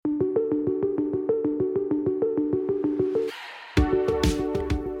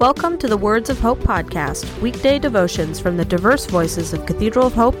Welcome to the Words of Hope podcast, weekday devotions from the diverse voices of Cathedral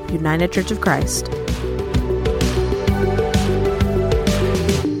of Hope, United Church of Christ.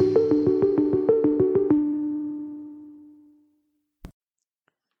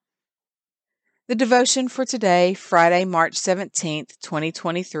 The devotion for today, Friday, March 17th,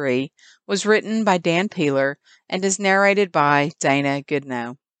 2023, was written by Dan Peeler and is narrated by Dana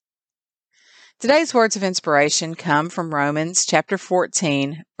Goodnow. Today's words of inspiration come from Romans chapter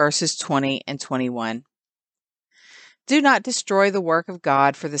 14, verses 20 and 21. Do not destroy the work of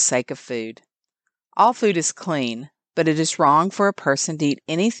God for the sake of food. All food is clean, but it is wrong for a person to eat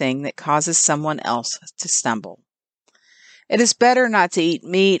anything that causes someone else to stumble. It is better not to eat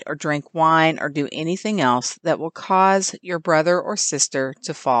meat or drink wine or do anything else that will cause your brother or sister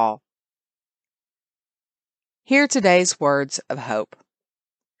to fall. Hear today's words of hope.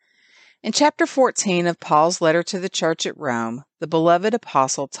 In chapter 14 of Paul's letter to the church at Rome, the beloved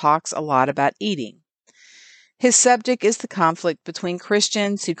apostle talks a lot about eating. His subject is the conflict between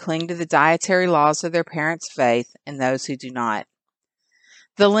Christians who cling to the dietary laws of their parents' faith and those who do not.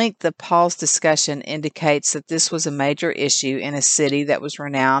 The length of Paul's discussion indicates that this was a major issue in a city that was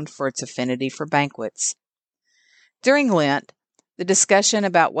renowned for its affinity for banquets. During Lent, the discussion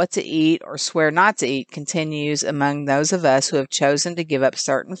about what to eat or swear not to eat continues among those of us who have chosen to give up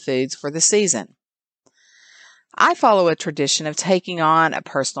certain foods for the season. I follow a tradition of taking on a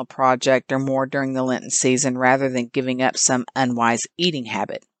personal project or more during the Lenten season rather than giving up some unwise eating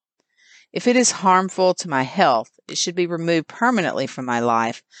habit. If it is harmful to my health, it should be removed permanently from my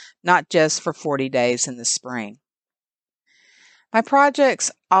life, not just for 40 days in the spring. My projects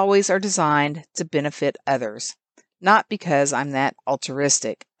always are designed to benefit others, not because I'm that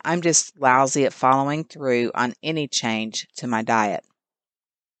altruistic. I'm just lousy at following through on any change to my diet.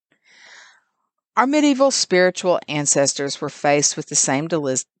 Our medieval spiritual ancestors were faced with the same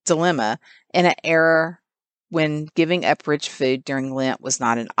dilemma in an era when giving up rich food during Lent was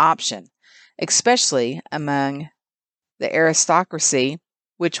not an option, especially among the aristocracy,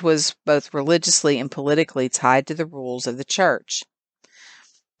 which was both religiously and politically tied to the rules of the church.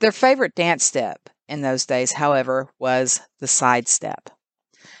 Their favorite dance step in those days, however, was the side step.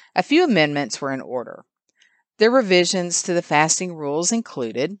 A few amendments were in order. Their revisions to the fasting rules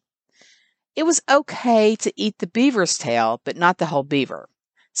included: it was okay to eat the beaver's tail, but not the whole beaver,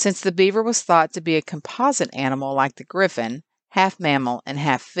 since the beaver was thought to be a composite animal like the griffin, half mammal and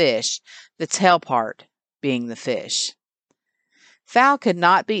half fish, the tail part being the fish. Fowl could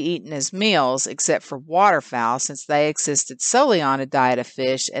not be eaten as meals except for waterfowl, since they existed solely on a diet of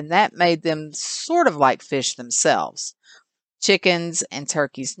fish, and that made them sort of like fish themselves. Chickens and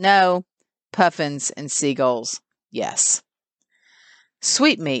turkeys, no. Puffins and seagulls, yes.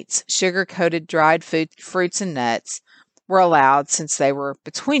 Sweetmeats, sugar-coated dried fruits and nuts, were allowed since they were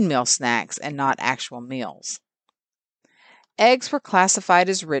between meal snacks and not actual meals. Eggs were classified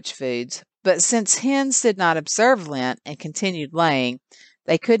as rich foods, but since hens did not observe Lent and continued laying,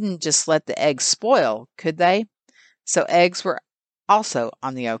 they couldn't just let the eggs spoil, could they? So eggs were also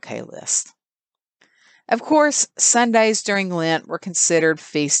on the okay list. Of course, Sundays during Lent were considered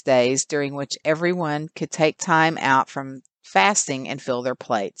feast days during which everyone could take time out from fasting and fill their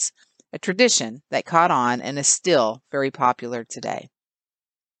plates, a tradition that caught on and is still very popular today.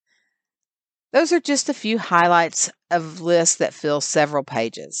 Those are just a few highlights of lists that fill several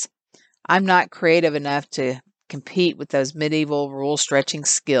pages. I'm not creative enough to compete with those medieval rule-stretching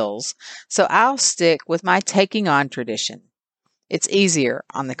skills, so I'll stick with my taking on tradition. It's easier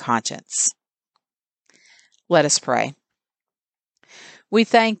on the conscience. Let us pray. We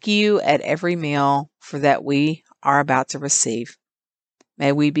thank you at every meal for that we are about to receive.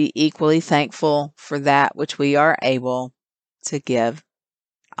 May we be equally thankful for that which we are able to give.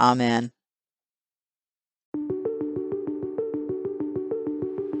 Amen.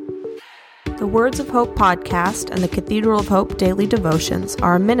 The Words of Hope podcast and the Cathedral of Hope daily devotions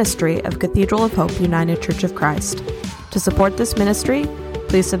are a ministry of Cathedral of Hope United Church of Christ. To support this ministry,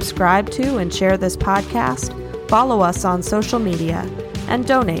 please subscribe to and share this podcast, follow us on social media, and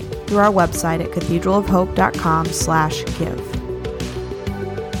donate through our website at cathedralofhope.com/give.